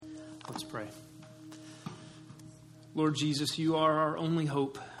Let's pray. Lord Jesus, you are our only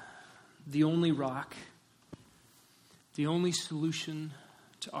hope, the only rock, the only solution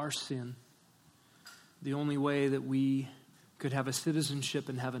to our sin, the only way that we could have a citizenship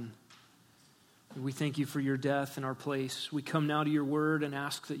in heaven. We thank you for your death in our place. We come now to your word and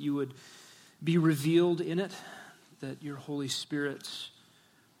ask that you would be revealed in it, that your Holy Spirit's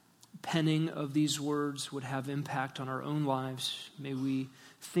penning of these words would have impact on our own lives. May we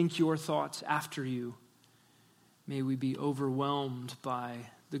think your thoughts after you. May we be overwhelmed by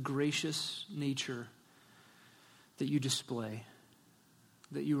the gracious nature that you display,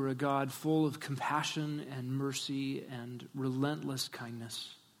 that you are a God full of compassion and mercy and relentless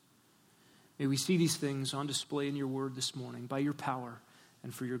kindness. May we see these things on display in your word this morning by your power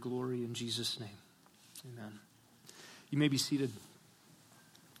and for your glory in Jesus' name. Amen. You may be seated.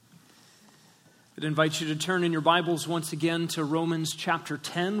 I'd invite you to turn in your Bibles once again to Romans chapter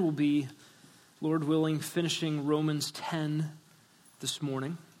 10. We'll be, Lord willing, finishing Romans 10 this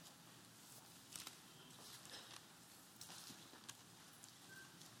morning.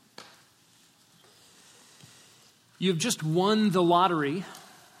 You've just won the lottery,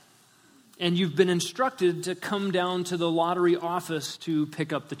 and you've been instructed to come down to the lottery office to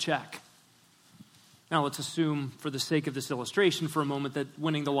pick up the check. Now, let's assume, for the sake of this illustration for a moment, that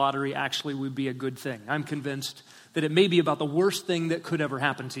winning the lottery actually would be a good thing. I'm convinced that it may be about the worst thing that could ever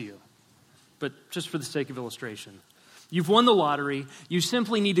happen to you. But just for the sake of illustration, you've won the lottery. You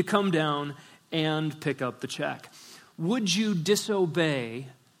simply need to come down and pick up the check. Would you disobey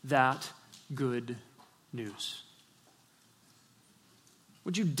that good news?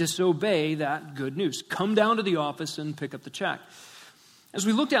 Would you disobey that good news? Come down to the office and pick up the check. As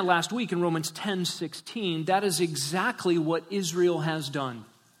we looked at last week in Romans 10:16, that is exactly what Israel has done.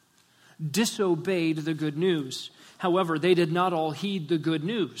 Disobeyed the good news. However, they did not all heed the good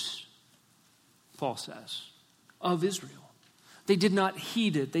news, Paul says, of Israel. They did not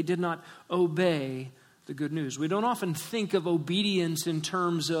heed it. They did not obey the good news. We don't often think of obedience in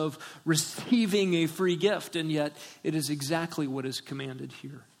terms of receiving a free gift, and yet it is exactly what is commanded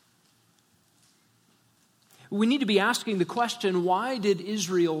here. We need to be asking the question, why did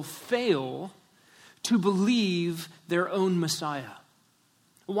Israel fail to believe their own Messiah?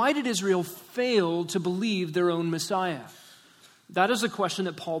 Why did Israel fail to believe their own Messiah? That is the question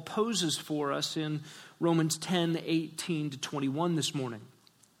that Paul poses for us in Romans 10:18-21 this morning.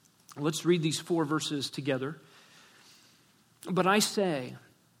 Let's read these 4 verses together. But I say,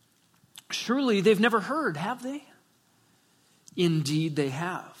 surely they've never heard, have they? Indeed they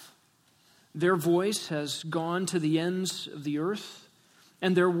have. Their voice has gone to the ends of the earth,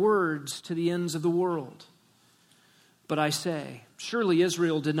 and their words to the ends of the world. But I say, surely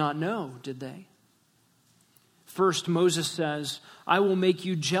Israel did not know, did they? First, Moses says, I will make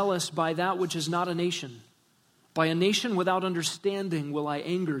you jealous by that which is not a nation. By a nation without understanding will I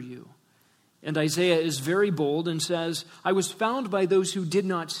anger you. And Isaiah is very bold and says, I was found by those who did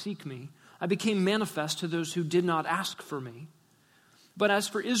not seek me. I became manifest to those who did not ask for me. But as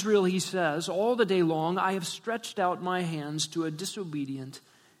for Israel, he says, all the day long I have stretched out my hands to a disobedient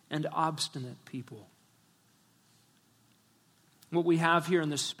and obstinate people. What we have here in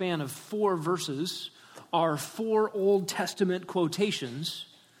the span of 4 verses are 4 Old Testament quotations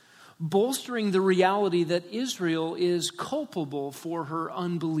bolstering the reality that Israel is culpable for her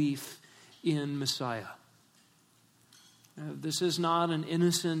unbelief in Messiah. This is not an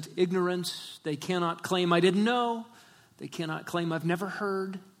innocent ignorance. They cannot claim, I didn't know. They cannot claim, I've never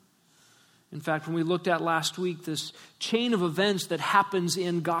heard. In fact, when we looked at last week, this chain of events that happens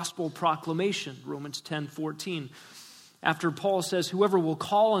in gospel proclamation, Romans 10:14, after Paul says, whoever will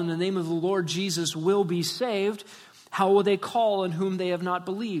call on the name of the Lord Jesus will be saved, how will they call in whom they have not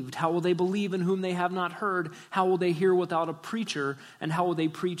believed? How will they believe in whom they have not heard? How will they hear without a preacher? And how will they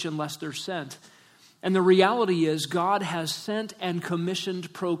preach unless they're sent? And the reality is God has sent and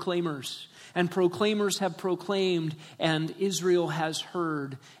commissioned proclaimers. And proclaimers have proclaimed, and Israel has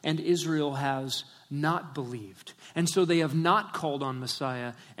heard, and Israel has not believed. And so they have not called on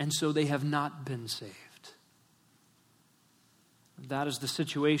Messiah, and so they have not been saved. That is the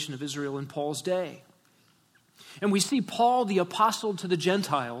situation of Israel in Paul's day. And we see Paul, the apostle to the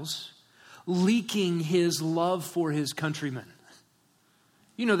Gentiles, leaking his love for his countrymen.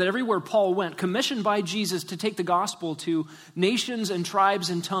 You know that everywhere Paul went, commissioned by Jesus to take the gospel to nations and tribes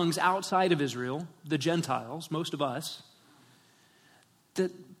and tongues outside of Israel, the Gentiles, most of us,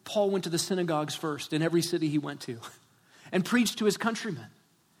 that Paul went to the synagogues first in every city he went to and preached to his countrymen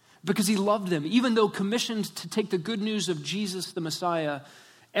because he loved them, even though commissioned to take the good news of Jesus the Messiah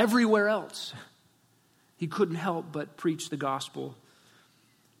everywhere else. He couldn't help but preach the gospel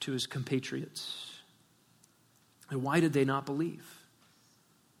to his compatriots. And why did they not believe?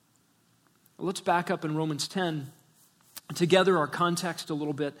 Well, let's back up in Romans 10 to gather our context a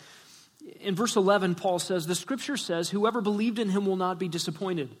little bit. In verse 11, Paul says, the scripture says, whoever believed in him will not be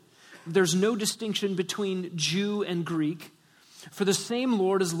disappointed. There's no distinction between Jew and Greek. For the same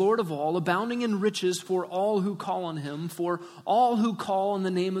Lord is Lord of all, abounding in riches for all who call on him. For all who call on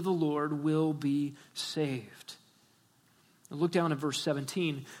the name of the Lord will be saved. Now look down at verse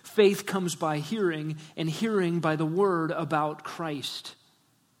 17. Faith comes by hearing, and hearing by the word about Christ.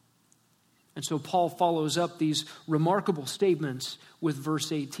 And so Paul follows up these remarkable statements with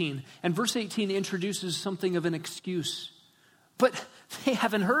verse 18. And verse 18 introduces something of an excuse. But they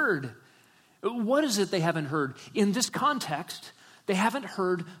haven't heard. What is it they haven't heard? In this context, they haven't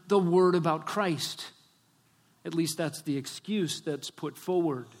heard the word about Christ. At least that's the excuse that's put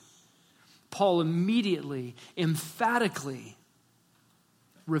forward. Paul immediately, emphatically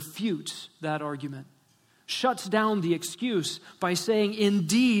refutes that argument. Shuts down the excuse by saying,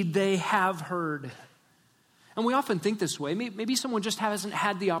 indeed, they have heard. And we often think this way. Maybe someone just hasn't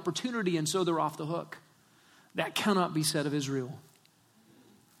had the opportunity and so they're off the hook. That cannot be said of Israel.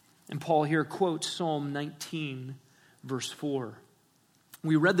 And Paul here quotes Psalm 19, verse 4.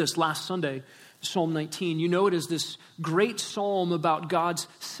 We read this last Sunday, Psalm 19. You know it as this great psalm about God's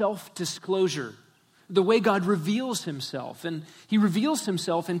self-disclosure, the way God reveals himself. And he reveals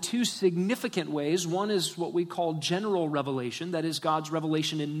himself in two significant ways. One is what we call general revelation, that is God's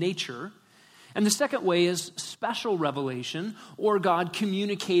revelation in nature. And the second way is special revelation, or God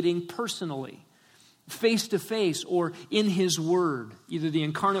communicating personally, face to face, or in his word, either the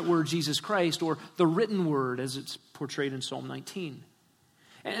incarnate word, Jesus Christ, or the written word as it's portrayed in Psalm 19.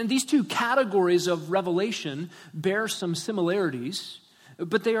 And these two categories of revelation bear some similarities,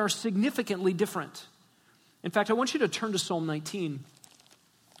 but they are significantly different. In fact, I want you to turn to Psalm 19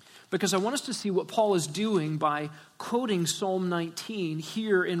 because I want us to see what Paul is doing by quoting Psalm 19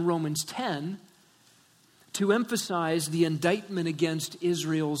 here in Romans 10 to emphasize the indictment against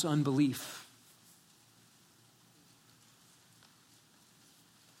Israel's unbelief.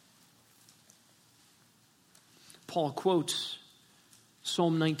 Paul quotes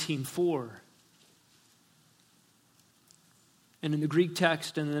Psalm 19:4. And in the Greek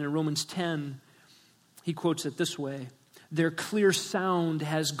text and then in Romans 10, he quotes it this way. Their clear sound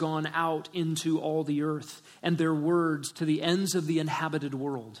has gone out into all the earth, and their words to the ends of the inhabited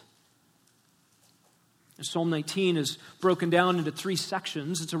world. Psalm 19 is broken down into three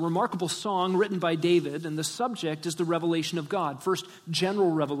sections. It's a remarkable song written by David, and the subject is the revelation of God. First,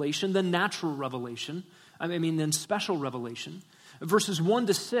 general revelation, then natural revelation. Then special revelation. Verses 1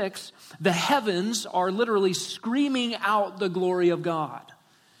 to 6, the heavens are literally screaming out the glory of God.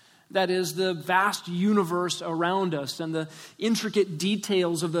 That is the vast universe around us and the intricate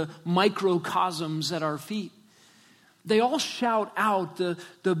details of the microcosms at our feet. They all shout out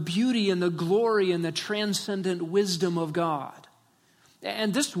the beauty and the glory and the transcendent wisdom of God.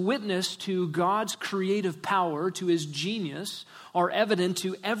 And this witness to God's creative power, to his genius, are evident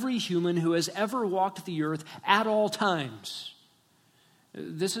to every human who has ever walked the earth at all times.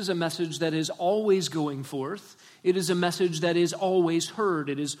 This is a message that is always going forth. It is a message that is always heard.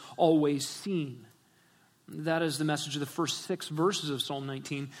 It is always seen. That is the message of the first 6 verses of Psalm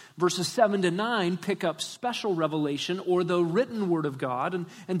 19. Verses 7 to 9 pick up special revelation or the written word of God.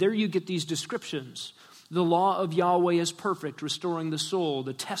 And there you get these descriptions. The law of Yahweh is perfect, restoring the soul.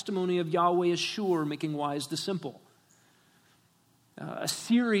 The testimony of Yahweh is sure, making wise the simple. A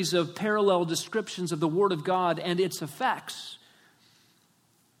series of parallel descriptions of the word of God and its effects.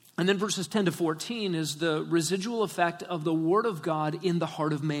 And then verses 10 to 14 is the residual effect of the word of God in the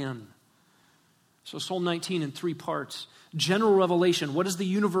heart of man. So Psalm 19 in 3 parts. General revelation. What is the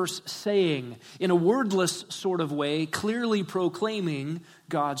universe saying? In a wordless sort of way, clearly proclaiming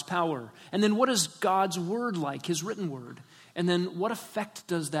God's power. And then what is God's word like, his written word? And then what effect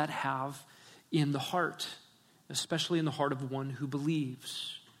does that have in the heart, especially in the heart of one who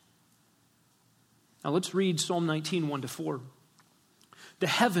believes? Now let's read Psalm 19, 1 to 4. The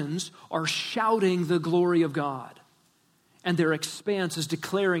heavens are shouting the glory of God, and their expanse is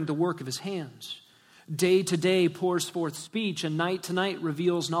declaring the work of his hands. Day to day pours forth speech, and night to night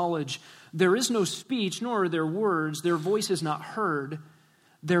reveals knowledge. There is no speech, nor are there words. Their voice is not heard.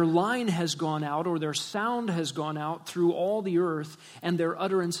 Their line has gone out, or their sound has gone out through all the earth, and their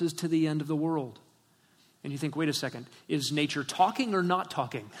utterances to the end of the world. And you think, wait a second, is nature talking or not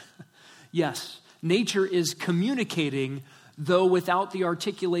talking? Yes, nature is communicating, though without the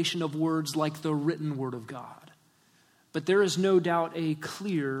articulation of words like the written word of God. But there is no doubt a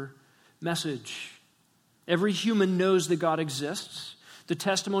clear message. Every human knows that God exists. The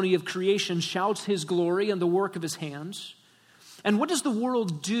testimony of creation shouts his glory and the work of his hands. And what does the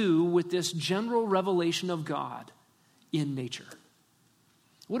world do with this general revelation of God in nature?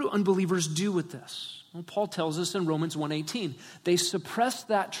 What do unbelievers do with this? Well, Paul tells us in Romans 1:18, they suppress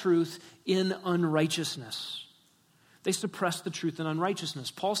that truth in unrighteousness. They suppress the truth in unrighteousness.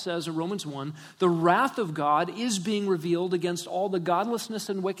 Paul says in Romans 1, the wrath of God is being revealed against all the godlessness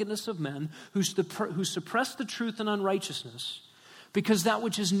and wickedness of men who suppress the truth in unrighteousness, because that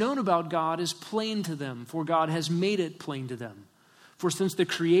which is known about God is plain to them, for God has made it plain to them. For since the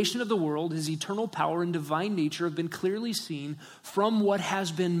creation of the world, his eternal power and divine nature have been clearly seen from what has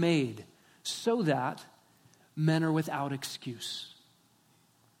been made, so that men are without excuse.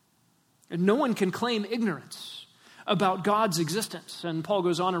 And no one can claim ignorance about God's existence. And Paul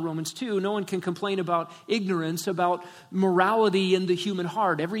goes on in Romans 2, no one can complain about ignorance about morality in the human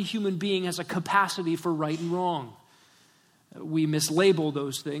heart. Every human being has a capacity for right and wrong. We mislabel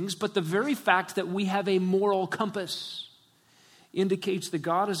those things, but the very fact that we have a moral compass indicates that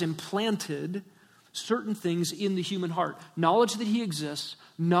God has implanted certain things in the human heart. Knowledge that he exists,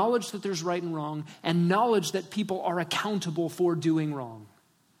 knowledge that there's right and wrong, and knowledge that people are accountable for doing wrong.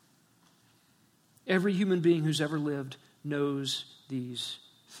 Every human being who's ever lived knows these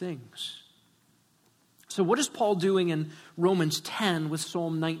things. So what is Paul doing in Romans 10 with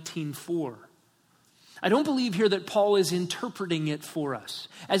Psalm 19:4? I don't believe here that Paul is interpreting it for us,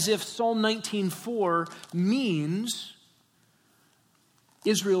 as if Psalm 19:4 means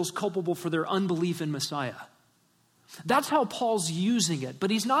Israel's culpable for their unbelief in Messiah. That's how Paul's using it, but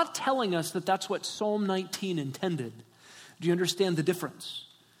he's not telling us that that's what Psalm 19 intended. Do you understand the difference?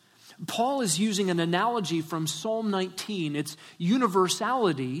 Paul is using an analogy from Psalm 19, its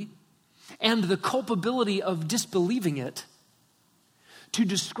universality and the culpability of disbelieving it, to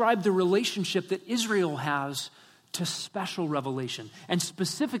describe the relationship that Israel has to special revelation, and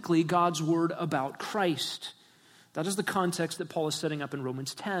specifically God's word about Christ. That is the context that Paul is setting up in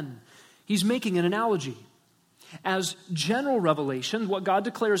Romans 10. He's making an analogy. As general revelation, what God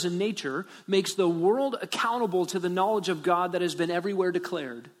declares in nature makes the world accountable to the knowledge of God that has been everywhere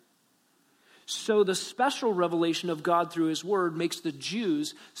declared. So the special revelation of God through his word makes the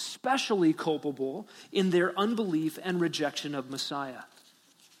Jews specially culpable in their unbelief and rejection of Messiah.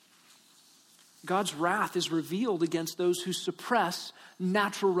 God's wrath is revealed against those who suppress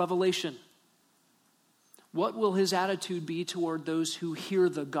natural revelation. What will his attitude be toward those who hear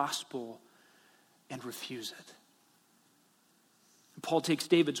the gospel and refuse it? Paul takes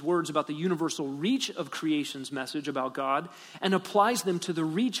David's words about the universal reach of creation's message about God and applies them to the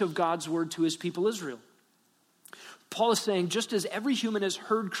reach of God's word to his people Israel. Paul is saying, just as every human has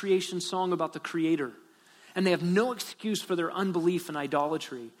heard creation's song about the Creator, and they have no excuse for their unbelief and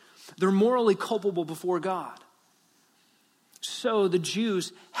idolatry, they're morally culpable before God. So the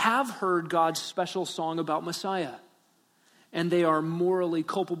Jews have heard God's special song about Messiah, and they are morally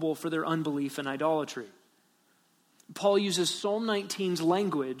culpable for their unbelief and idolatry. Paul uses Psalm 19's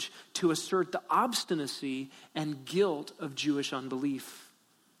language to assert the obstinacy and guilt of Jewish unbelief.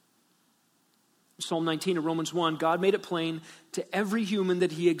 Psalm 19 of Romans 1, God made it plain to every human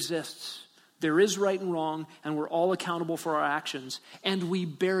that he exists. There is right and wrong, and we're all accountable for our actions. And we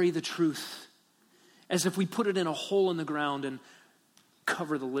bury the truth as if we put it in a hole in the ground and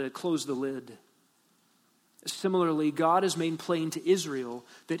cover the lid, close the lid. Similarly, God has made plain to Israel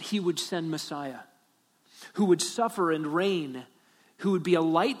that he would send Messiah, who would suffer and reign, who would be a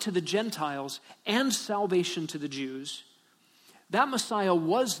light to the Gentiles and salvation to the Jews. That Messiah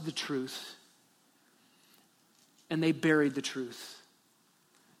was the truth, and they buried the truth.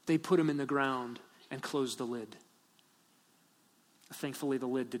 They put him in the ground and closed the lid. Thankfully, the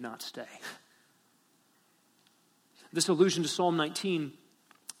lid did not stay. This allusion to Psalm 19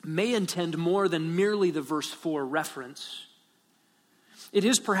 may intend more than merely the verse 4 reference. It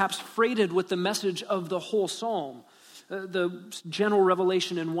is perhaps freighted with the message of the whole psalm, the general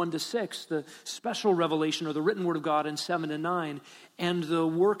revelation in 1-6, the special revelation or the written word of God in 7-9, and the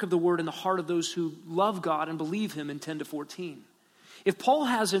work of the word in the heart of those who love God and believe him in 10-14. If Paul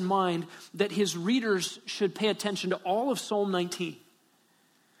has in mind that his readers should pay attention to all of Psalm 19,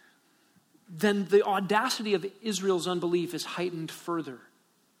 then the audacity of Israel's unbelief is heightened further.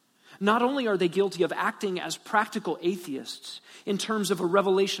 Not only are they guilty of acting as practical atheists in terms of a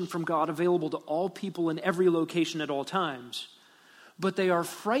revelation from God available to all people in every location at all times, but they are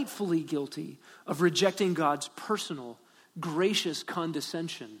frightfully guilty of rejecting God's personal, gracious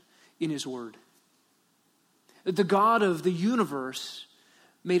condescension in his word. The God of the universe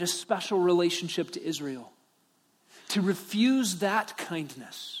made a special relationship to Israel. To refuse that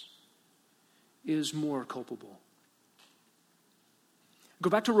kindness is more culpable. Go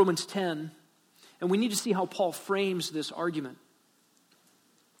back to Romans 10, and we need to see how Paul frames this argument.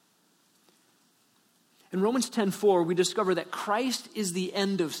 In Romans 10:4, we discover that Christ is the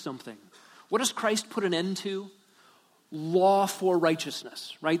end of something. What does Christ put an end to? Law for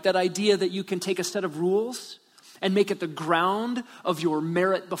righteousness, right? That idea that you can take a set of rules and make it the ground of your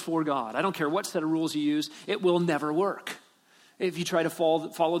merit before God. I don't care what set of rules you use, it will never work. If you try to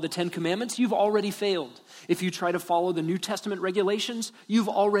follow the 10 Commandments, you've already failed. If you try to follow the New Testament regulations, you've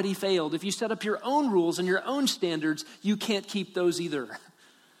already failed. If you set up your own rules and your own standards, you can't keep those either.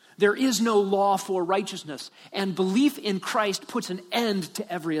 There is no law for righteousness, and belief in Christ puts an end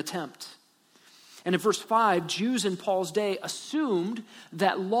to every attempt. And in verse 5, Jews in Paul's day assumed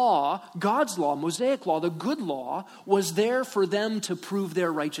that law, God's law, Mosaic law, the good law, was there for them to prove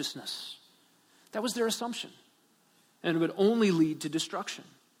their righteousness. That was their assumption, and it would only lead to destruction.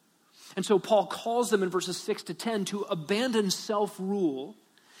 And so Paul calls them in verses 6 to 10 to abandon self-rule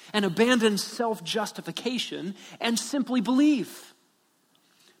and abandon self-justification and simply believe.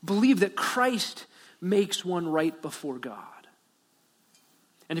 Believe that Christ makes one right before God.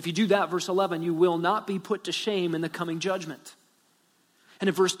 And if you do that, verse 11, you will not be put to shame in the coming judgment. And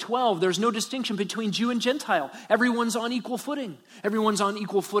in verse 12, there's no distinction between Jew and Gentile. Everyone's on equal footing. Everyone's on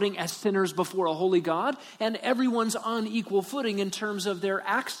equal footing as sinners before a holy God, and everyone's on equal footing in terms of their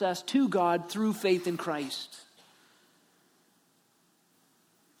access to God through faith in Christ.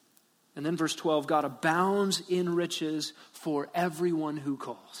 And then verse 12, God abounds in riches for everyone who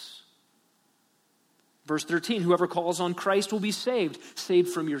calls. Verse 13, whoever calls on Christ will be saved. Saved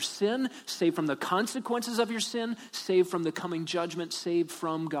from your sin, saved from the consequences of your sin, saved from the coming judgment, saved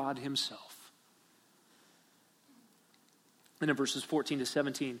from God himself. And in verses 14 to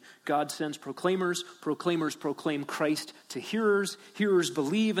 17, God sends proclaimers. Proclaimers proclaim Christ to hearers. Hearers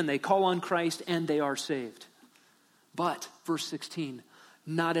believe and they call on Christ and they are saved. But, verse 16,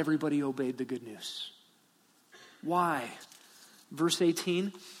 not everybody obeyed the good news. Why? Verse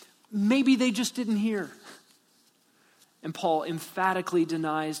 18, maybe they just didn't hear. And Paul emphatically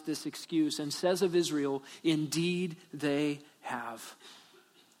denies this excuse and says of Israel, indeed they have.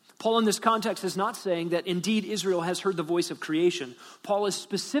 Paul in this context is not saying that indeed Israel has heard the voice of creation. Paul is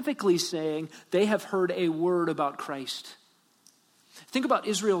specifically saying they have heard a word about Christ. Think about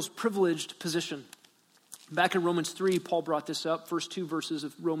Israel's privileged position. Back in Romans 3, Paul brought this up, first 2 verses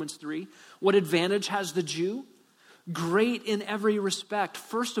of Romans 3. What advantage has the Jew? Great in every respect.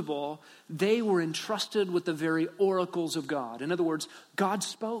 First of all, they were entrusted with the very oracles of God. In other words, God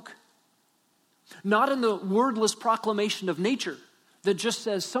spoke. Not in the wordless proclamation of nature that just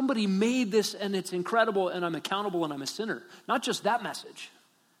says somebody made this and it's incredible and I'm accountable and I'm a sinner. Not just that message.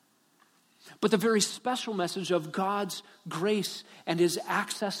 But the very special message of God's grace and his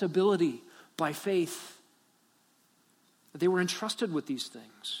accessibility by faith. They were entrusted with these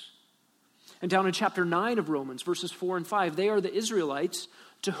things. And down in chapter 9 of Romans, verses 4 and 5, they are the Israelites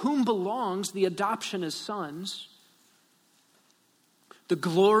to whom belongs the adoption as sons, the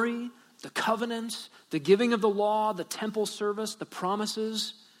glory, the covenants, the giving of the law, the temple service, the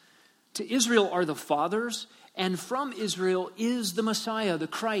promises. To Israel are the fathers, and from Israel is the Messiah, the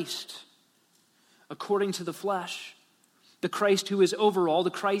Christ, according to the flesh, the Christ who is over all, the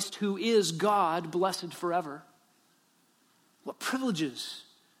Christ who is God, blessed forever. What privileges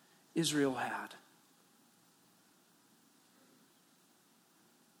Israel had.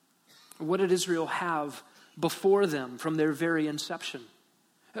 What did Israel have before them from their very inception?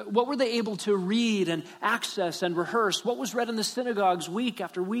 What were they able to read and access and rehearse? What was read in the synagogues week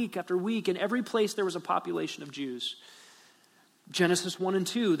after week after week? In every place there was a population of Jews. Genesis 1 and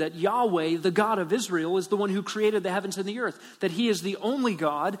 2, that Yahweh, the God of Israel, is the one who created the heavens and the earth. That he is the only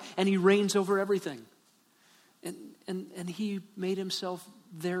God and he reigns over everything. And he made himself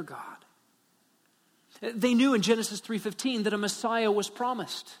their God. They knew in Genesis 3:15 that a Messiah was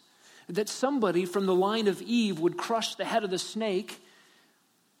promised. That somebody from the line of Eve would crush the head of the snake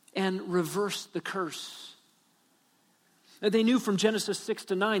and reverse the curse. They knew from Genesis 6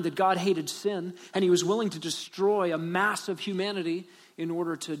 to 9 that God hated sin and he was willing to destroy a mass of humanity in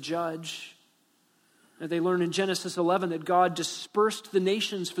order to judge. They learn in Genesis 11 that God dispersed the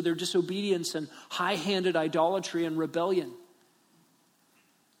nations for their disobedience and high-handed idolatry and rebellion.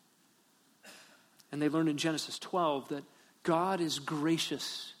 And they learn in Genesis 12 that God is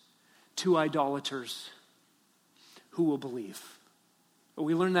gracious to idolaters who will believe.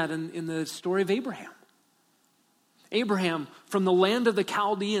 We learn that in the story of Abraham. Abraham, from the land of the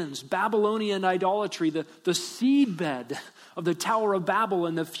Chaldeans, Babylonian idolatry, the seedbed of the Tower of Babel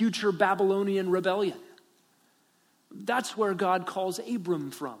and the future Babylonian rebellion. That's where God calls Abram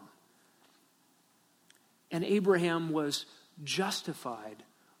from. And Abraham was justified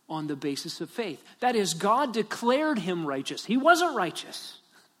on the basis of faith. That is, God declared him righteous. He wasn't righteous.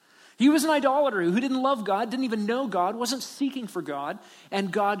 He was an idolater who didn't love God, didn't even know God, wasn't seeking for God,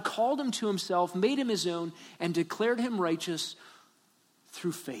 and God called him to himself, made him his own, and declared him righteous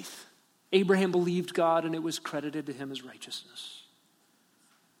through faith. Abraham believed God, and it was credited to him as righteousness.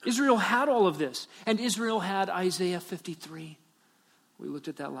 Israel had all of this, and Israel had Isaiah 53. We looked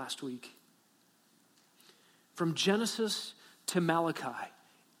at that last week. From Genesis to Malachi,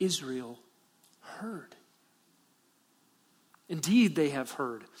 Israel heard. Indeed, they have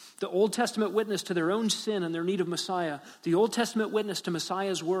heard. The Old Testament witness to their own sin and their need of Messiah. The Old Testament witness to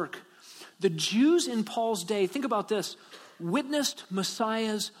Messiah's work. The Jews in Paul's day, think about this, witnessed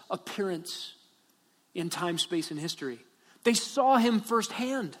Messiah's appearance in time, space, and history. They saw him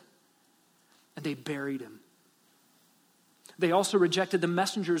firsthand, and they buried him. They also rejected the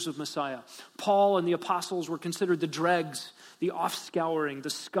messengers of Messiah. Paul and the apostles were considered the dregs, the offscouring, the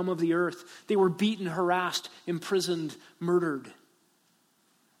scum of the earth. They were beaten, harassed, imprisoned, murdered.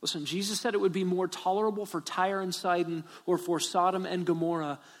 Listen, Jesus said it would be more tolerable for Tyre and Sidon or for Sodom and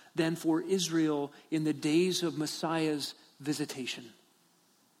Gomorrah than for Israel in the days of Messiah's visitation.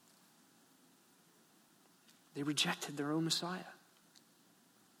 They rejected their own Messiah.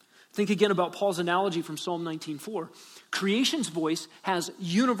 Think again about Paul's analogy from Psalm 19:4. Creation's voice has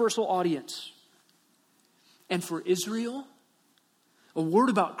universal audience. And for Israel, a word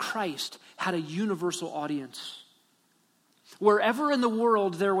about Christ had a universal audience. Wherever in the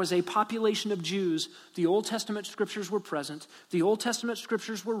world there was a population of Jews, the Old Testament scriptures were present, the Old Testament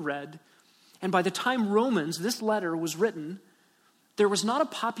scriptures were read, and by the time Romans, this letter was written, there was not a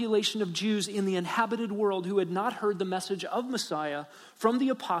population of Jews in the inhabited world who had not heard the message of Messiah from the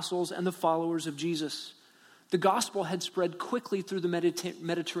apostles and the followers of Jesus. The gospel had spread quickly through the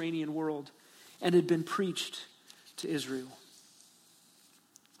Mediterranean world and had been preached to Israel.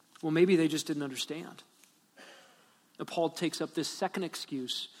 Well, maybe they just didn't understand. Now, Paul takes up this second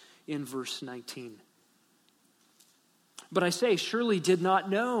excuse in verse 19. But I say, surely did not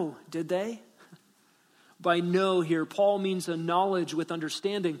know, did they? By know here, Paul means a knowledge with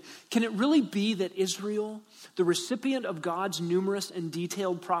understanding. Can it really be that Israel, the recipient of God's numerous and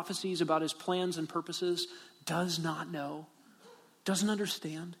detailed prophecies about his plans and purposes, does not know, doesn't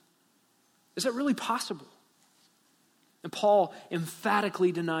understand? Is that really possible? And Paul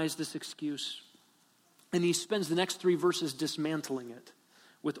emphatically denies this excuse. And he spends the next 3 verses dismantling it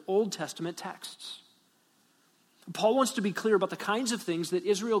with Old Testament texts. Paul wants to be clear about the kinds of things that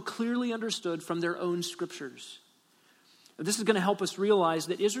Israel clearly understood from their own scriptures. This is going to help us realize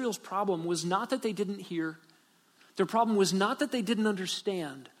that Israel's problem was not that they didn't hear. Their problem was not that they didn't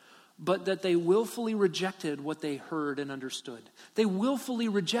understand, but that they willfully rejected what they heard and understood. They willfully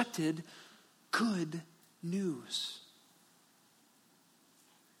rejected good news.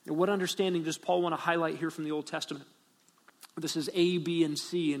 Now, what understanding does Paul want to highlight here from the Old Testament? This is A, B, and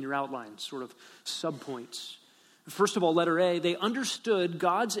C in your outline, sort of subpoints. First of all, letter A, they understood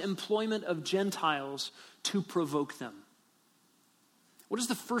God's employment of Gentiles to provoke them. What is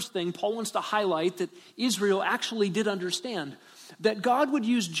the first thing Paul wants to highlight that Israel actually did understand? That God would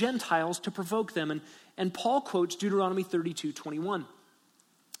use Gentiles to provoke them. And Paul quotes Deuteronomy 32:21.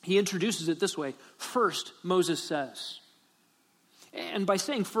 He introduces it this way. First, Moses says. And by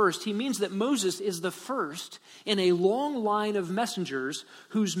saying first, he means that Moses is the first in a long line of messengers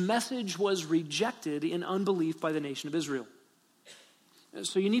whose message was rejected in unbelief by the nation of Israel.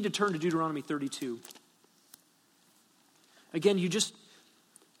 So you need to turn to Deuteronomy 32. Again,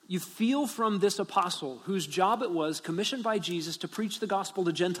 you feel from this apostle, whose job it was, commissioned by Jesus, to preach the gospel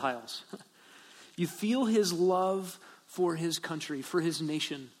to Gentiles. You feel his love for his country, for his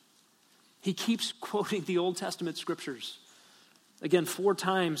nation. He keeps quoting the Old Testament scriptures. Again, 4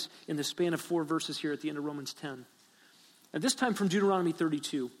 times in the span of 4 verses here at the end of Romans 10. And this time from Deuteronomy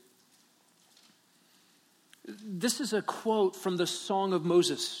 32. This is a quote from the Song of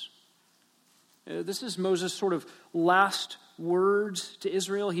Moses. This is Moses' sort of last words to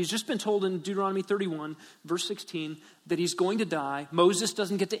Israel. He's just been told in Deuteronomy 31, verse 16, that he's going to die. Moses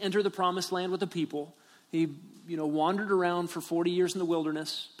doesn't get to enter the promised land with the people. He, wandered around for 40 years in the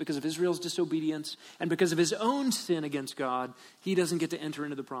wilderness because of Israel's disobedience, and because of his own sin against God, he doesn't get to enter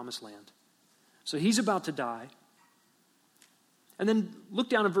into the promised land. So he's about to die. And then look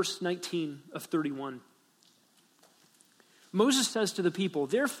down at verse 19 of 31. Moses says to the people,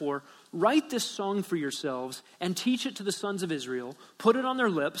 therefore, write this song for yourselves and teach it to the sons of Israel. Put it on their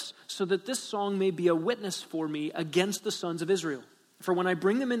lips so that this song may be a witness for me against the sons of Israel. For when I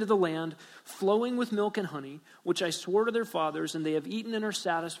bring them into the land flowing with milk and honey, which I swore to their fathers, and they have eaten and are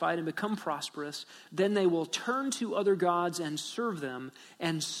satisfied and become prosperous, then they will turn to other gods and serve them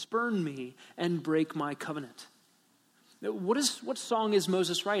and spurn me and break my covenant. What song is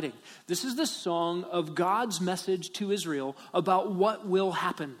Moses writing? This is the song of God's message to Israel about what will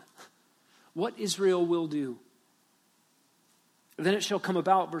happen, what Israel will do. Then it shall come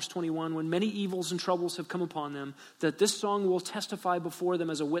about, verse 21, when many evils and troubles have come upon them, that this song will testify before them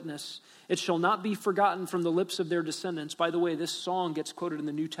as a witness. It shall not be forgotten from the lips of their descendants. By the way, this song gets quoted in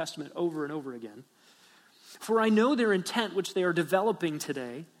the New Testament over and over again. For I know their intent which they are developing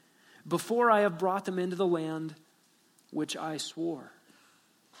today, before I have brought them into the land which I swore.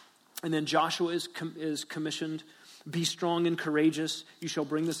 And then Joshua is commissioned, be strong and courageous. You shall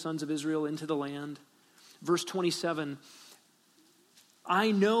bring the sons of Israel into the land. Verse 27,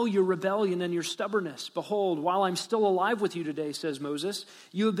 I know your rebellion and your stubbornness. Behold, while I'm still alive with you today, says Moses,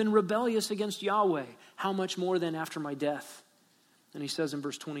 you have been rebellious against Yahweh. How much more then after my death? And he says in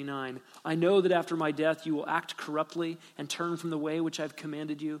verse 29, I know that after my death you will act corruptly and turn from the way which I've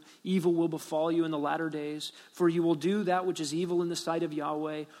commanded you. Evil will befall you in the latter days, for you will do that which is evil in the sight of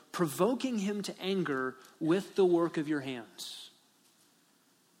Yahweh, provoking him to anger with the work of your hands.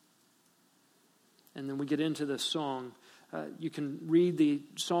 And then we get into the song. You can read the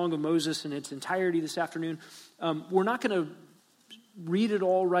Song of Moses in its entirety this afternoon. We're not going to read it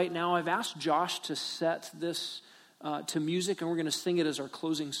all right now. I've asked Josh to set this to music, and we're going to sing it as our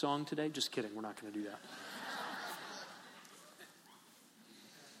closing song today. Just kidding, we're not going to do that.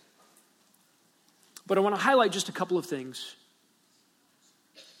 But I want to highlight just a couple of things.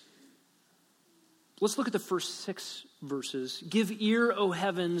 Let's look at the first 6 verses. Give ear, O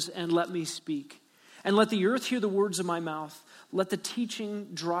heavens, and let me speak. And let the earth hear the words of my mouth. Let the teaching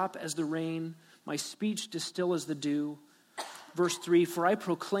drop as the rain, my speech distill as the dew. Verse 3, for I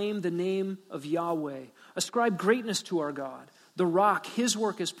proclaim the name of Yahweh. Ascribe greatness to our God. The rock, his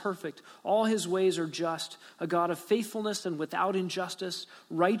work is perfect. All his ways are just. A God of faithfulness and without injustice.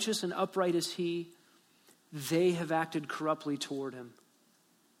 Righteous and upright is he. They have acted corruptly toward him.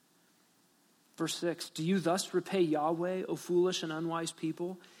 Verse 6, do you thus repay Yahweh, O foolish and unwise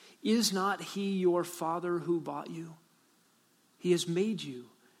people? Is not he your father who bought you? He has made you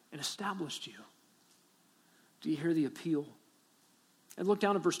and established you. Do you hear the appeal? And look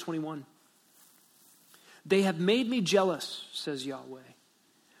down at verse 21. They have made me jealous, says Yahweh,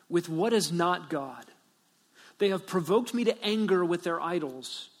 with what is not God. They have provoked me to anger with their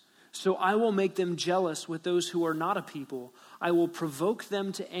idols. So I will make them jealous with those who are not a people. I will provoke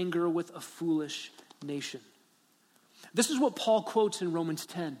them to anger with a foolish nation. This is what Paul quotes in Romans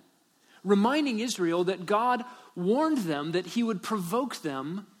 10. Reminding Israel that God warned them that he would provoke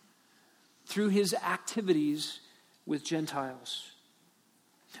them through his activities with Gentiles.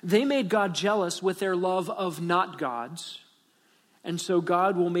 They made God jealous with their love of not gods, and so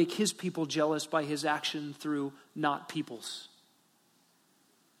God will make his people jealous by his action through not peoples.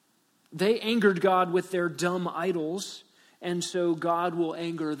 They angered God with their dumb idols, and so God will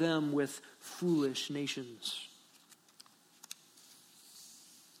anger them with foolish nations.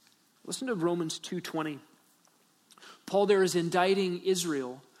 Listen to Romans 2:20. Paul there is indicting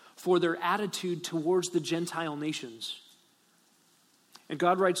Israel for their attitude towards the Gentile nations. And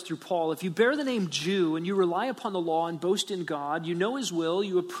God writes through Paul, if you bear the name Jew and you rely upon the law and boast in God, you know his will,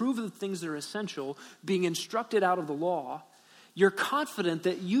 you approve of the things that are essential, being instructed out of the law, you're confident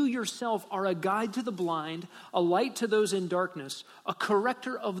that you yourself are a guide to the blind, a light to those in darkness, a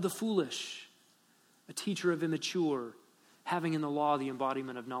corrector of the foolish, a teacher of immature, having in the law the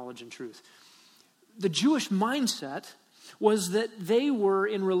embodiment of knowledge and truth. The Jewish mindset was that they were,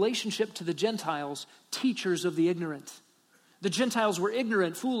 in relationship to the Gentiles, teachers of the ignorant. The Gentiles were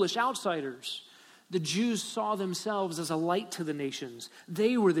ignorant, foolish outsiders. The Jews saw themselves as a light to the nations.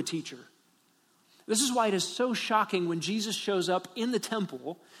 They were the teacher. This is why it is so shocking when Jesus shows up in the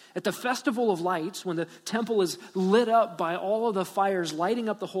temple at the Festival of Lights, when the temple is lit up by all of the fires lighting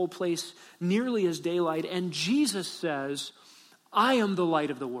up the whole place nearly as daylight, and Jesus says, I am the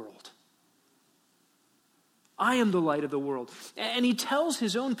light of the world. I am the light of the world. And he tells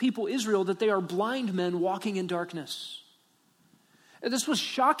his own people, Israel, that they are blind men walking in darkness. This was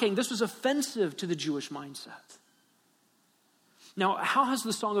shocking. This was offensive to the Jewish mindset. Now, how has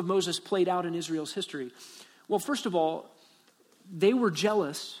the Song of Moses played out in Israel's history? Well, first of all, they were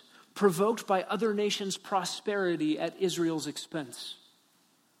jealous, provoked by other nations' prosperity at Israel's expense.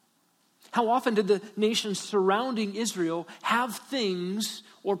 How often did the nations surrounding Israel have things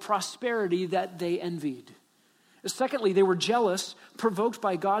or prosperity that they envied? Secondly, they were jealous, provoked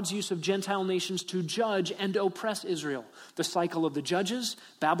by God's use of Gentile nations to judge and oppress Israel. The cycle of the judges,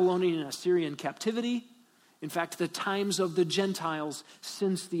 Babylonian and Assyrian captivity, in fact, the times of the Gentiles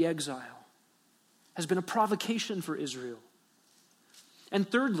since the exile, has been a provocation for Israel. And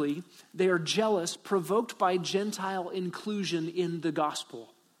thirdly, they are jealous, provoked by Gentile inclusion in the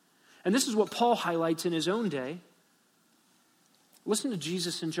gospel. And this is what Paul highlights in his own day. Listen to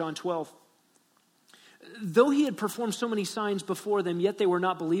Jesus in John 12. Though he had performed so many signs before them, yet they were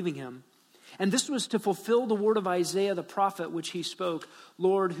not believing him. And this was to fulfill the word of Isaiah the prophet, which he spoke,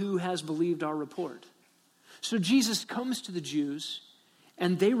 Lord, who has believed our report? So Jesus comes to the Jews,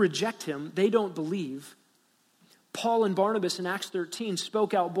 and they reject him. They don't believe. Paul and Barnabas in Acts 13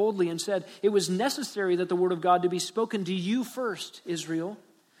 spoke out boldly and said, it was necessary that the word of God to be spoken to you first, Israel.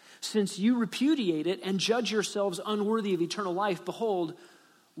 Since you repudiate it and judge yourselves unworthy of eternal life, behold,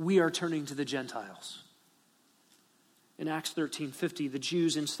 we are turning to the Gentiles. In Acts 13:50, the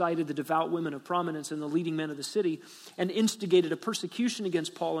Jews incited the devout women of prominence and the leading men of the city and instigated a persecution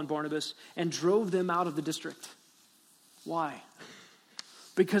against Paul and Barnabas and drove them out of the district. Why?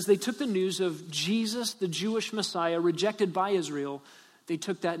 Because they took the news of Jesus, the Jewish Messiah, rejected by Israel. They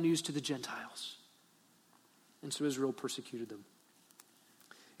took that news to the Gentiles. And so Israel persecuted them.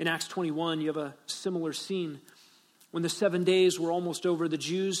 In Acts 21, you have a similar scene. When the 7 days were almost over, the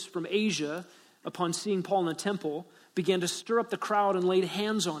Jews from Asia, upon seeing Paul in the temple, began to stir up the crowd and laid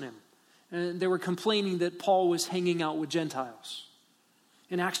hands on him. And they were complaining that Paul was hanging out with Gentiles.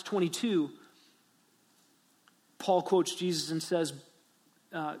 In Acts 22, Paul quotes Jesus and says,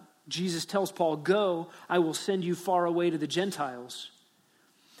 Jesus tells Paul, go, I will send you far away to the Gentiles.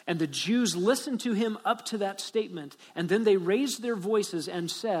 And the Jews listened to him up to that statement, and then they raised their voices and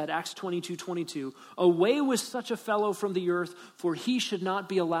said, Acts 22:22, away with such a fellow from the earth, for he should not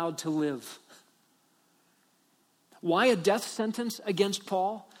be allowed to live. Why a death sentence against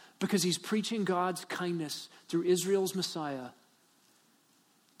Paul? Because he's preaching God's kindness through Israel's Messiah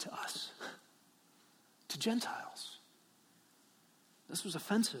to us, to Gentiles. This was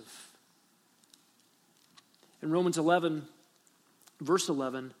offensive. In Romans 11, verse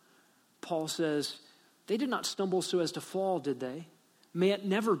 11, Paul says, they did not stumble so as to fall, did they? May it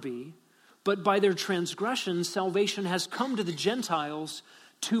never be. But by their transgressions, salvation has come to the Gentiles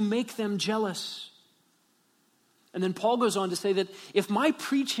to make them jealous. And then Paul goes on to say that if my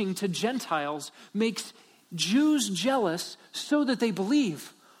preaching to Gentiles makes Jews jealous so that they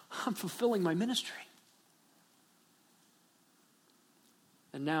believe, I'm fulfilling my ministry.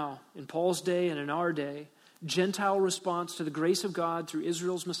 And now, in Paul's day and in our day, Gentile response to the grace of God through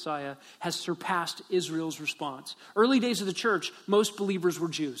Israel's Messiah has surpassed Israel's response. Early days of the church, most believers were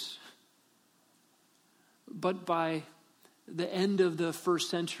Jews. But by the end of the first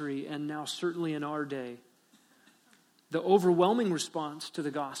century, and now certainly in our day, the overwhelming response to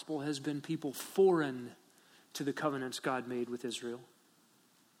the gospel has been people foreign to the covenants God made with Israel.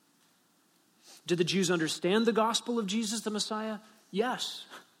 Did the Jews understand the gospel of Jesus the Messiah? Yes.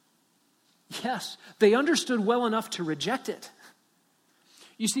 Yes. They understood well enough to reject it.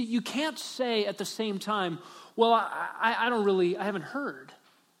 You see, you can't say at the same time, well, I haven't heard,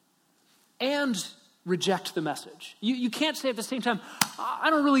 and reject the message. You can't say at the same time, I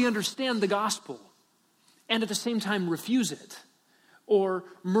don't really understand the gospel, and at the same time refuse it or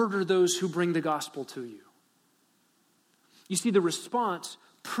murder those who bring the gospel to you. You see, the response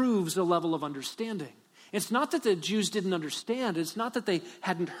proves a level of understanding. It's not that the Jews didn't understand. It's not that they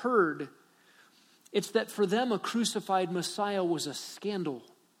hadn't heard. It's that for them, a crucified Messiah was a scandal.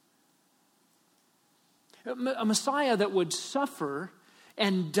 A Messiah that would suffer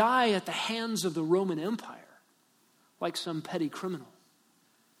and die at the hands of the Roman Empire, like some petty criminal,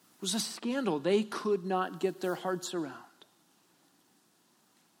 was a scandal they could not get their hearts around.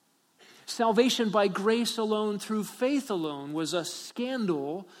 Salvation by grace alone, through faith alone, was a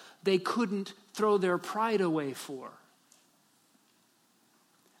scandal they couldn't throw their pride away for.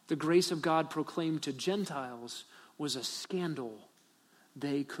 The grace of God proclaimed to Gentiles was a scandal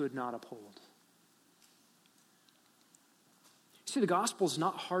they could not uphold. See, the gospel is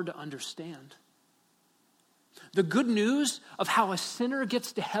not hard to understand. The good news of how a sinner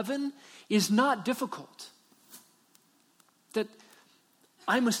gets to heaven is not difficult. That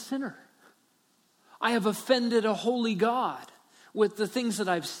I'm a sinner. I have offended a holy God with the things that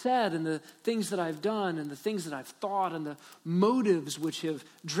I've said and the things that I've done and the things that I've thought and the motives which have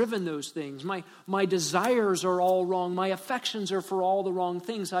driven those things. My desires are all wrong. My affections are for all the wrong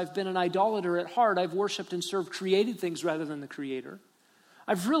things. I've been an idolater at heart. I've worshiped and served created things rather than the Creator.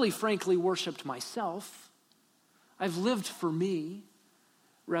 I've really, frankly, worshiped myself. I've lived for me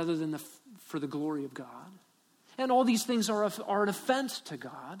rather than for the glory of God. And all these things are an offense to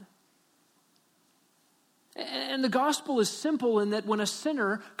God. And the gospel is simple in that when a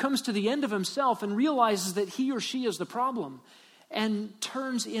sinner comes to the end of himself and realizes that he or she is the problem and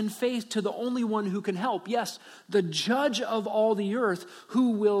turns in faith to the only one who can help, yes, the judge of all the earth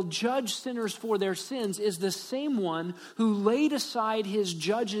who will judge sinners for their sins is the same one who laid aside his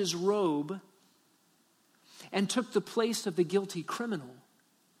judge's robe and took the place of the guilty criminal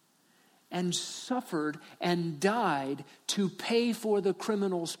and suffered and died to pay for the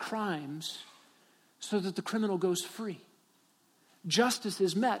criminal's crimes so that the criminal goes free. Justice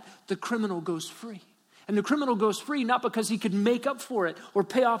is met, the criminal goes free. And the criminal goes free not because he could make up for it or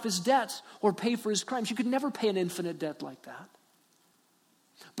pay off his debts or pay for his crimes. You could never pay an infinite debt like that.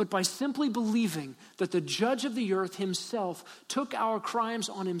 But by simply believing that the judge of the earth himself took our crimes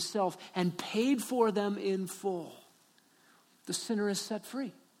on himself and paid for them in full, the sinner is set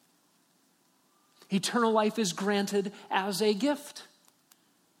free. Eternal life is granted as a gift.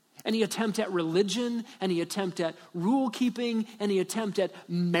 Any attempt at religion, any attempt at rule keeping, any attempt at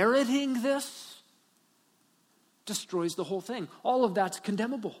meriting this destroys the whole thing. All of that's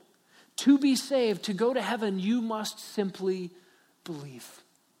condemnable. To be saved, to go to heaven, you must simply believe.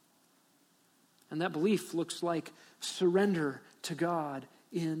 And that belief looks like surrender to God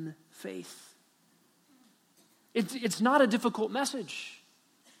in faith. It's not a difficult message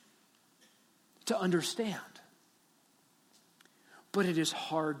to understand. But it is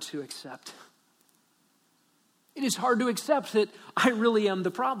hard to accept. It is hard to accept that I really am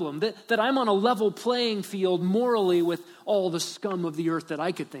the problem, that I'm on a level playing field morally with all the scum of the earth that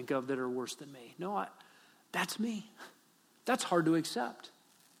I could think of that are worse than me. No, that's me. That's hard to accept.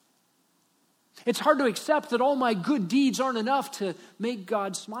 It's hard to accept that all my good deeds aren't enough to make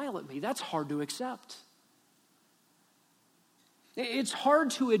God smile at me. That's hard to accept. It's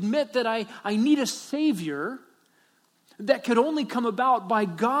hard to admit that I need a Savior that could only come about by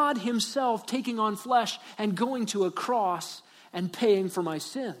God himself taking on flesh and going to a cross and paying for my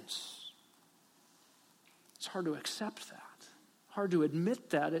sins. It's hard to accept that. Hard to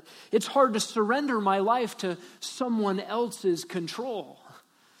admit that. It's hard to surrender my life to someone else's control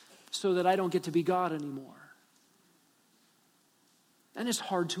so that I don't get to be God anymore. And it's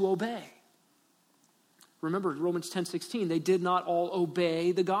hard to obey. Remember Romans 10:16, they did not all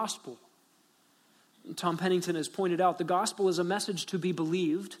obey the gospel. Tom Pennington has pointed out the gospel is a message to be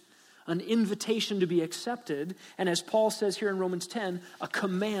believed, an invitation to be accepted, and as Paul says here in Romans 10, a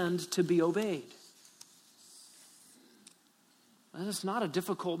command to be obeyed. And it's not a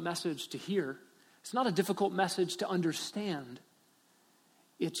difficult message to hear. It's not a difficult message to understand.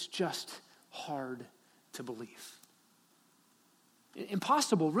 It's just hard to believe.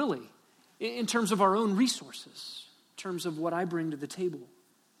 Impossible, really, in terms of our own resources, in terms of what I bring to the table.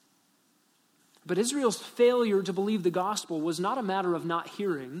 But Israel's failure to believe the gospel was not a matter of not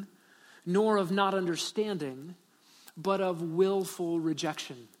hearing, nor of not understanding, but of willful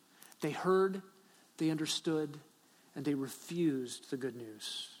rejection. They heard, they understood, and they refused the good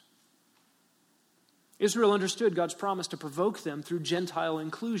news. Israel understood God's promise to provoke them through Gentile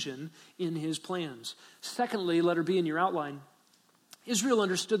inclusion in his plans. Secondly, letter B in your outline, Israel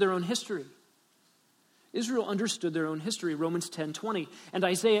understood their own history. Israel understood their own history, Romans 10:20. And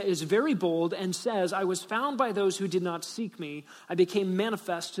Isaiah is very bold and says, I was found by those who did not seek me. I became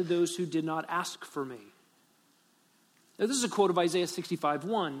manifest to those who did not ask for me. Now, this is a quote of Isaiah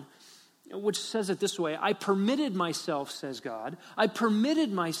 65:1, which says it this way, I permitted myself, says God, I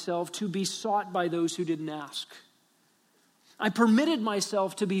permitted myself to be sought by those who didn't ask. I permitted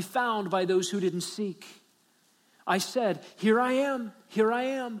myself to be found by those who didn't seek. I said, here I am,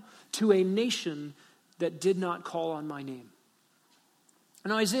 to a nation that did not call on my name.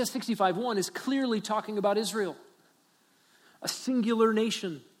 And Isaiah 65:1 is clearly talking about Israel, a singular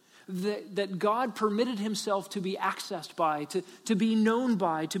nation that God permitted himself to be accessed by, to be known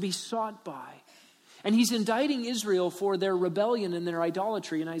by, to be sought by. And he's indicting Israel for their rebellion and their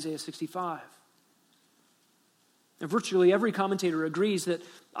idolatry in Isaiah 65. And virtually every commentator agrees that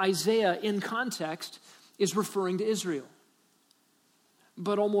Isaiah, in context, is referring to Israel.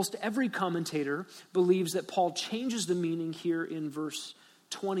 But almost every commentator believes that Paul changes the meaning here in verse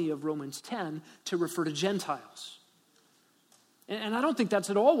 20 of Romans 10 to refer to Gentiles. And I don't think that's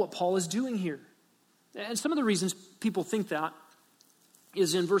at all what Paul is doing here. And some of the reasons people think that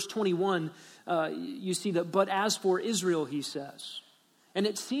is in verse 21, you see that, but as for Israel, he says. And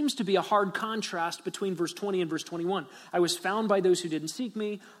it seems to be a hard contrast between verse 20 and verse 21. I was found by those who didn't seek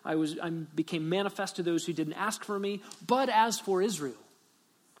me. I became manifest to those who didn't ask for me. But as for Israel,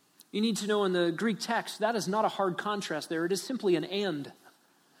 you need to know in the Greek text, that is not a hard contrast there. It is simply an and.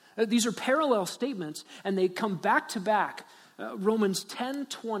 These are parallel statements, and they come back to back. Romans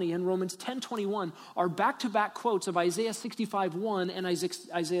 10:20 and Romans 10:21 are back-to-back quotes of Isaiah 65:1 and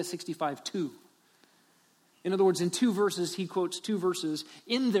Isaiah 65:2. In other words, in two verses, he quotes two verses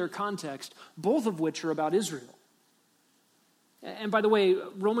in their context, both of which are about Israel. And by the way,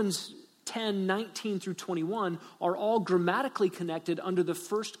 Romans 10:19 through 21 are all grammatically connected under the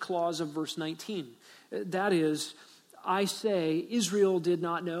first clause of verse 19. That is, I say, Israel did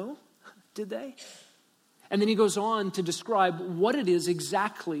not know, did they? And then he goes on to describe what it is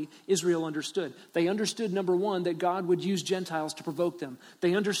exactly Israel understood. They understood, number one, that God would use Gentiles to provoke them.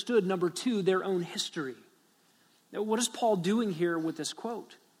 They understood, number two, their own history. Now, what is Paul doing here with this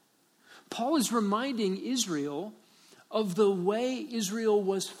quote? Paul is reminding Israel of the way Israel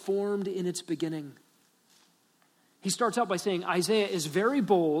was formed in its beginning. He starts out by saying, Isaiah is very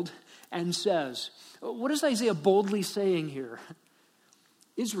bold and says, what is Isaiah boldly saying here?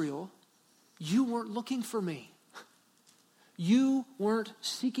 Israel, you weren't looking for me. You weren't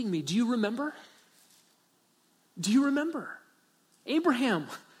seeking me. Do you remember? Do you remember? Abraham,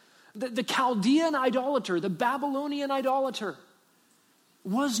 the Chaldean idolater, the Babylonian idolater,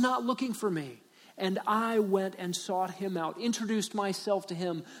 was not looking for me. And I went and sought him out, introduced myself to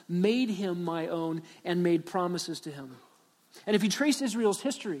him, made him my own, and made promises to him. And if you trace Israel's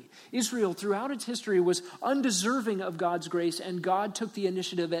history, Israel throughout its history was undeserving of God's grace, and God took the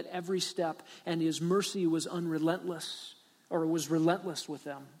initiative at every step, and his mercy was relentless with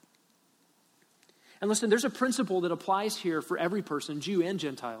them. And listen, there's a principle that applies here for every person, Jew and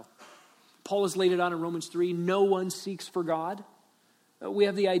Gentile. Paul has laid it out in Romans 3, no one seeks for God. We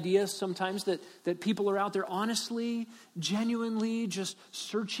have the idea sometimes that people are out there honestly, genuinely just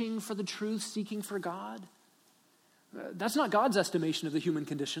searching for the truth, seeking for God. That's not God's estimation of the human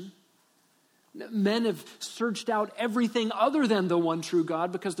condition. Men have searched out everything other than the one true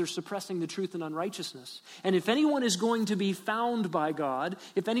God because they're suppressing the truth and unrighteousness. And if anyone is going to be found by God,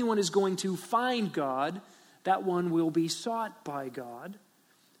 if anyone is going to find God, that one will be sought by God.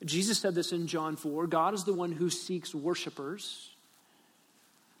 Jesus said this in John 4, God is the one who seeks worshipers.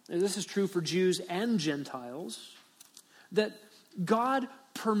 And this is true for Jews and Gentiles, that God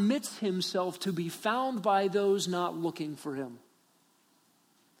permits himself to be found by those not looking for him.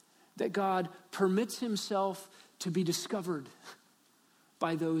 That God permits himself to be discovered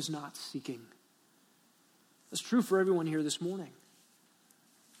by those not seeking. That's true for everyone here this morning.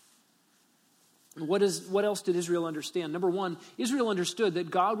 What else did Israel understand? Number one, Israel understood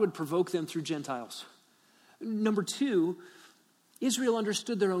that God would provoke them through Gentiles. Number two, Israel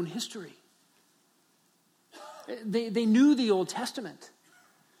understood their own history. They knew the Old Testament.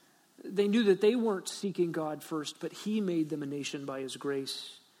 They knew that they weren't seeking God first, but he made them a nation by his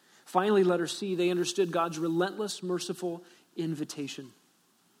grace. Finally, letter C, they understood God's relentless, merciful invitation.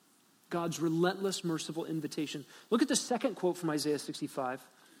 God's relentless, merciful invitation. Look at the second quote from Isaiah 65.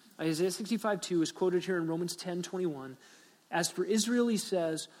 Isaiah 65:2 is quoted here in Romans 10:21. As for Israel, he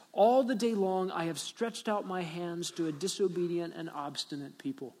says, all the day long I have stretched out my hands to a disobedient and obstinate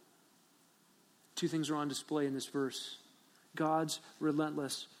people. Two things are on display in this verse. God's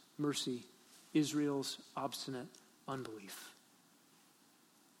relentless mercy, Israel's obstinate unbelief.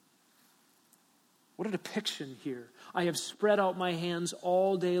 What a depiction here. I have spread out my hands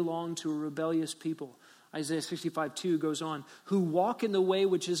all day long to a rebellious people. Isaiah 65:2 goes on, who walk in the way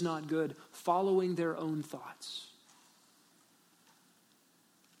which is not good, following their own thoughts.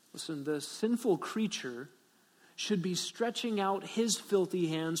 Listen, the sinful creature should be stretching out his filthy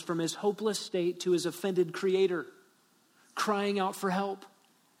hands from his hopeless state to his offended creator, crying out for help.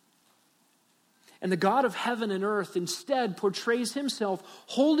 And the God of heaven and earth instead portrays himself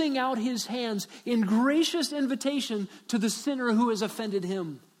holding out his hands in gracious invitation to the sinner who has offended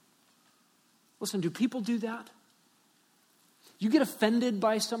him. Listen, do people do that? You get offended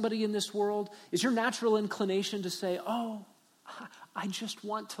by somebody in this world? Is your natural inclination to say, oh, I just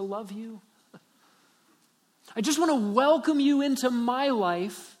want to love you. I just want to welcome you into my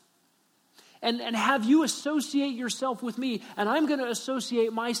life and have you associate yourself with me, and I'm going to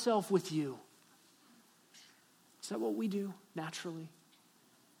associate myself with you. Is that what we do naturally?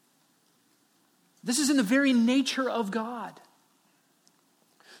 This is in the very nature of God.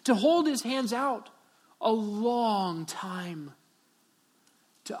 To hold his hands out a long time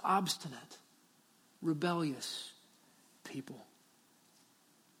to obstinate, rebellious people.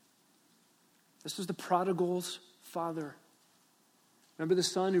 This was the prodigal's father. Remember the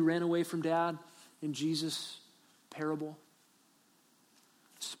son who ran away from dad in Jesus' parable?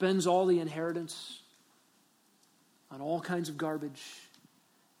 Spends all the inheritance on all kinds of garbage,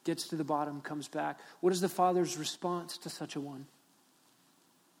 gets to the bottom, comes back. What is the father's response to such a one?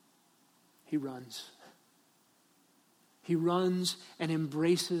 he runs. He runs and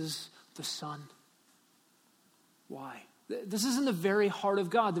embraces the Son. Why? This is in the very heart of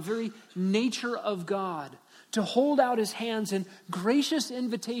God, the very nature of God, to hold out his hands in gracious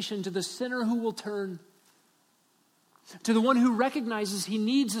invitation to the sinner who will turn, to the one who recognizes he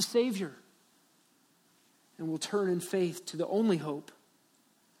needs a Savior and will turn in faith to the only hope,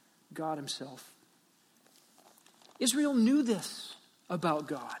 God himself. Israel knew this about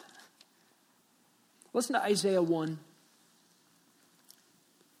God. Listen to Isaiah 1,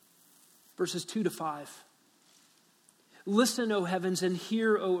 verses 2-5. Listen, O heavens, and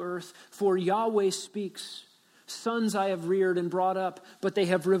hear, O earth, for Yahweh speaks. Sons I have reared and brought up, but they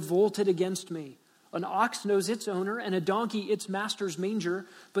have revolted against me. An ox knows its owner, and a donkey its master's manger.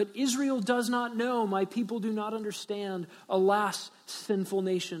 But Israel does not know, my people do not understand. Alas, sinful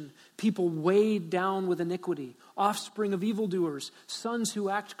nation, people weighed down with iniquity, offspring of evildoers, sons who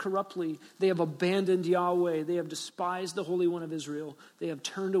act corruptly. They have abandoned Yahweh. They have despised the Holy One of Israel. They have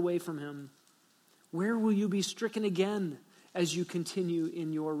turned away from him. Where will you be stricken again as you continue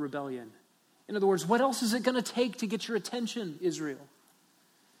in your rebellion? In other words, what else is it going to take to get your attention, Israel?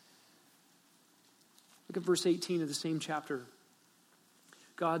 Look at verse 18 of the same chapter.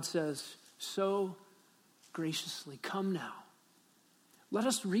 God says, so graciously, come now. Let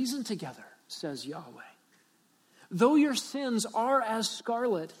us reason together, says Yahweh. Though your sins are as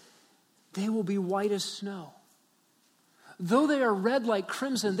scarlet, they will be white as snow. Though they are red like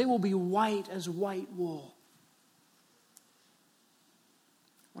crimson, they will be white as white wool.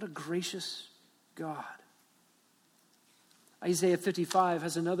 What a gracious God. Isaiah 55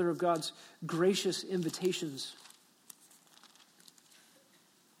 has another of God's gracious invitations.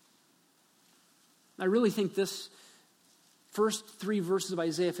 I really think this first 3 verses of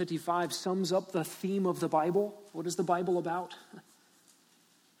Isaiah 55 sums up the theme of the Bible. What is the Bible about?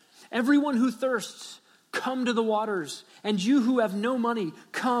 Everyone who thirsts, come to the waters. And you who have no money,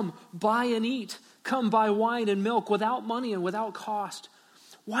 come, buy and eat. Come, buy wine and milk without money and without cost.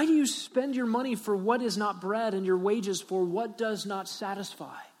 Why do you spend your money for what is not bread and your wages for what does not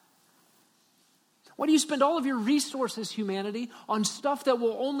satisfy? Why do you spend all of your resources, humanity, on stuff that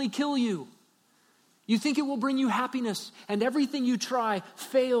will only kill you? You think it will bring you happiness, and everything you try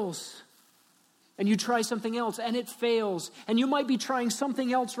fails. And you try something else, and it fails. And you might be trying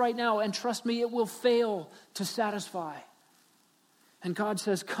something else right now, and trust me, it will fail to satisfy. And God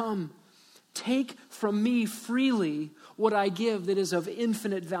says, come, take from me freely what I give that is of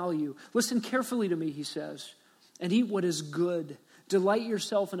infinite value. Listen carefully to me, he says, and eat what is good. Delight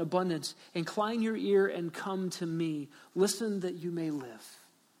yourself in abundance. Incline your ear and come to me. Listen that you may live.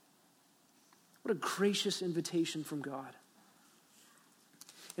 What a gracious invitation from God.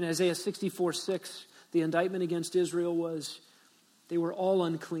 In Isaiah 64:6, the indictment against Israel was, they were all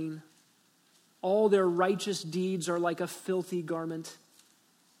unclean. All their righteous deeds are like a filthy garment.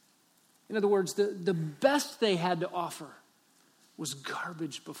 In other words, the best they had to offer was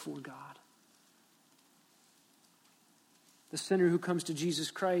garbage before God. The sinner who comes to Jesus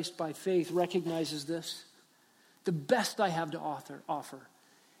Christ by faith recognizes this. The best I have to offer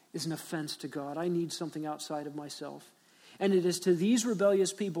is an offense to God. I need something outside of myself. And it is to these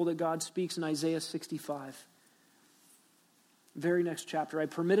rebellious people that God speaks in Isaiah 65. Very next chapter. I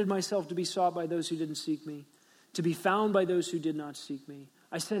permitted myself to be sought by those who didn't seek me, to be found by those who did not seek me.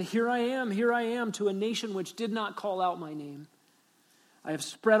 I said, here I am, to a nation which did not call out my name. I have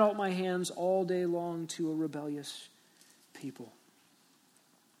spread out my hands all day long to a rebellious people.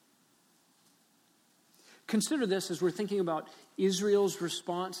 Consider this as we're thinking about Israel's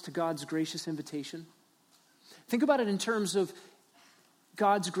response to God's gracious invitation. Think about it in terms of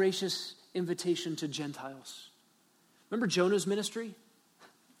God's gracious invitation to Gentiles. Remember Jonah's ministry?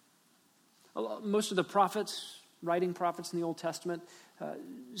 Most of the prophets, writing prophets in the Old Testament,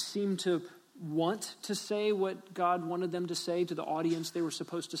 seem to want to say what God wanted them to say to the audience they were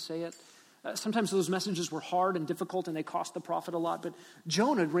supposed to say it. Sometimes those messages were hard and difficult and they cost the prophet a lot, but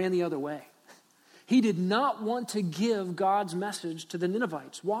Jonah ran the other way. He did not want to give God's message to the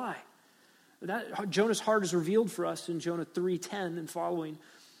Ninevites. Why? Jonah's heart is revealed for us in Jonah 3:10 and following.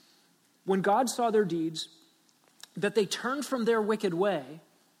 When God saw their deeds, that they turned from their wicked way,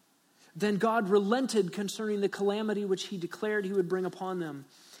 then God relented concerning the calamity which he declared he would bring upon them,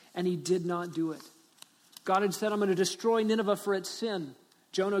 and he did not do it. God had said, I'm going to destroy Nineveh for its sin.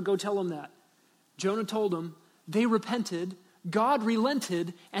 Jonah, go tell them that. Jonah told them, they repented, God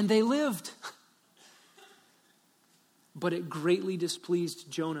relented, and they lived. But it greatly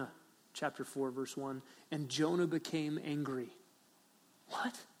displeased Jonah, chapter 4, verse 1, and Jonah became angry.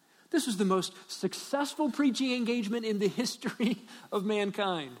 What? This was the most successful preaching engagement in the history of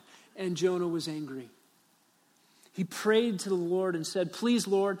mankind. and Jonah was angry. He prayed to the Lord and said, "Please,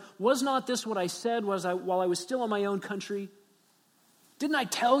 Lord, was not this what I said while I was still in my own country? Didn't I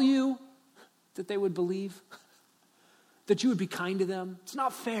tell you that they would believe? That you would be kind to them? It's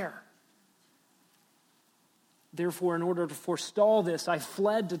not fair. Therefore, in order to forestall this, I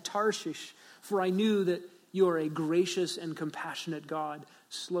fled to Tarshish, for I knew that you are a gracious and compassionate God,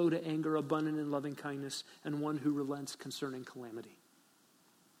 slow to anger, abundant in loving kindness, and one who relents concerning calamity."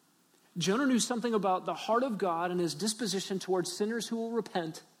 Jonah knew something about the heart of God and his disposition towards sinners who will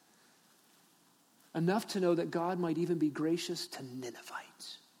repent, enough to know that God might even be gracious to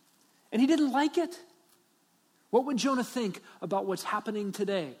Ninevites. And he didn't like it. What would Jonah think about what's happening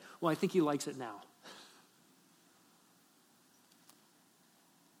today? Well, I think he likes it now.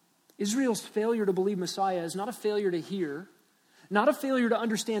 Israel's failure to believe Messiah is not a failure to hear, not a failure to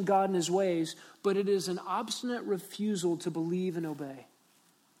understand God and his ways, but it is an obstinate refusal to believe and obey.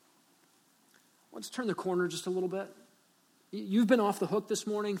 Let's turn the corner just a little bit. You've been off the hook this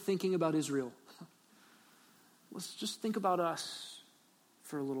morning thinking about Israel. Let's just think about us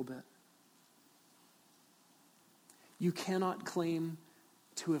for a little bit. You cannot claim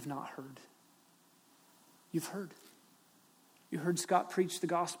to have not heard. You've heard. You heard Scott preach the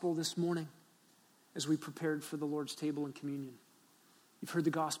gospel this morning as we prepared for the Lord's table and communion. You've heard the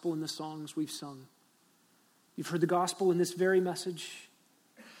gospel in the songs we've sung. You've heard the gospel in this very message.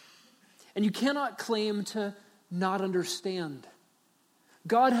 And you cannot claim to not understand.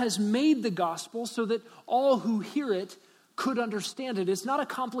 God has made the gospel so that all who hear it could understand it. It's not a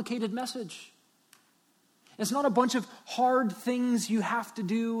complicated message. It's not a bunch of hard things you have to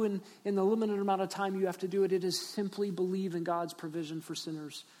do and in the limited amount of time you have to do it. It is simply believe in God's provision for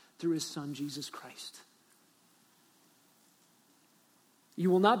sinners through his Son, Jesus Christ. You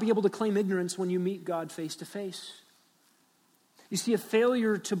will not be able to claim ignorance when you meet God face to face. You see, a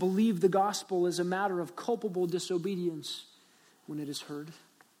failure to believe the gospel is a matter of culpable disobedience when it is heard.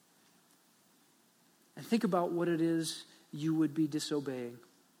 And think about what it is you would be disobeying.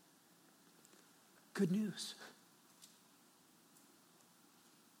 Good news.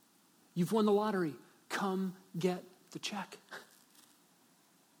 You've won the lottery. Come get the check.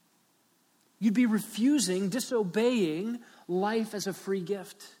 You'd be refusing, disobeying life as a free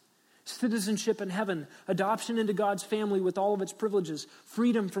gift. Citizenship in heaven, adoption into God's family with all of its privileges,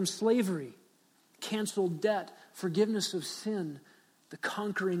 freedom from slavery, canceled debt, forgiveness of sin, the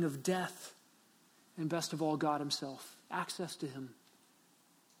conquering of death, and best of all, God himself, access to him.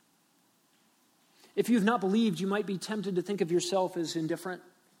 If you've not believed, you might be tempted to think of yourself as indifferent.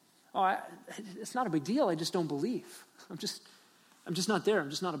 Oh, it's not a big deal. I just don't believe. I'm just not there.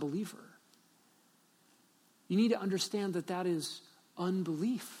 I'm just not a believer. You need to understand that that is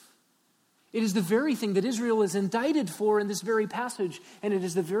unbelief. It is the very thing that Israel is indicted for in this very passage, and it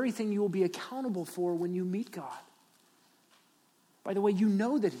is the very thing you will be accountable for when you meet God. By the way, you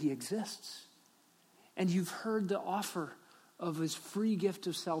know that he exists, and you've heard the offer of his free gift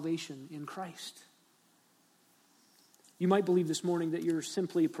of salvation in Christ. You might believe this morning that you're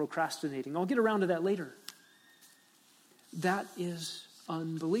simply procrastinating. I'll get around to that later. That is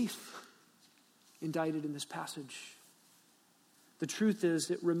unbelief indicted in this passage. The truth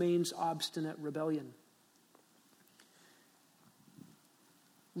is, it remains obstinate rebellion.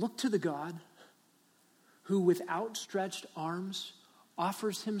 Look to the God who, with outstretched arms,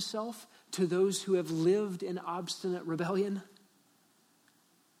 offers himself to those who have lived in obstinate rebellion.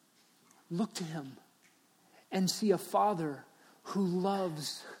 Look to him and see a Father who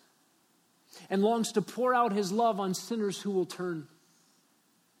loves and longs to pour out his love on sinners who will turn.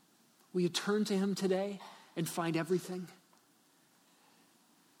 Will you turn to him today and find everything?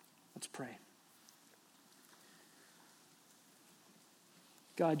 Let's pray.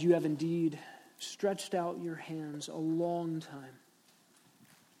 God, you have indeed stretched out your hands a long time,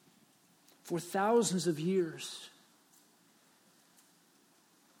 for thousands of years,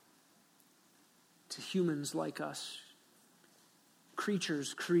 to humans like us,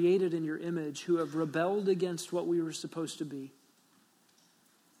 creatures created in your image who have rebelled against what we were supposed to be,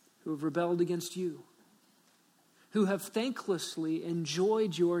 who have rebelled against you, who have thanklessly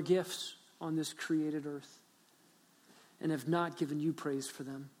enjoyed your gifts on this created earth and have not given you praise for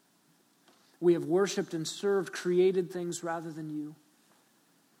them. We have worshiped and served created things rather than you.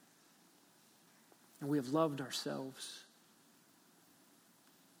 And we have loved ourselves.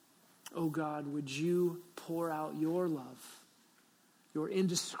 Oh God, would you pour out your love, your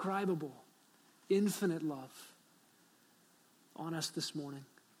indescribable, infinite love on us this morning?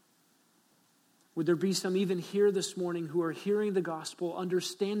 Would there be some even here this morning who are hearing the gospel,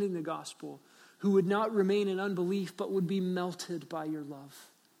 understanding the gospel, who would not remain in unbelief but would be melted by your love?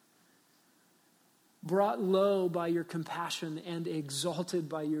 brought low by your compassion, and exalted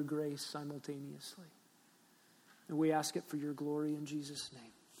by your grace simultaneously. And we ask it for your glory in Jesus'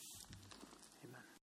 name.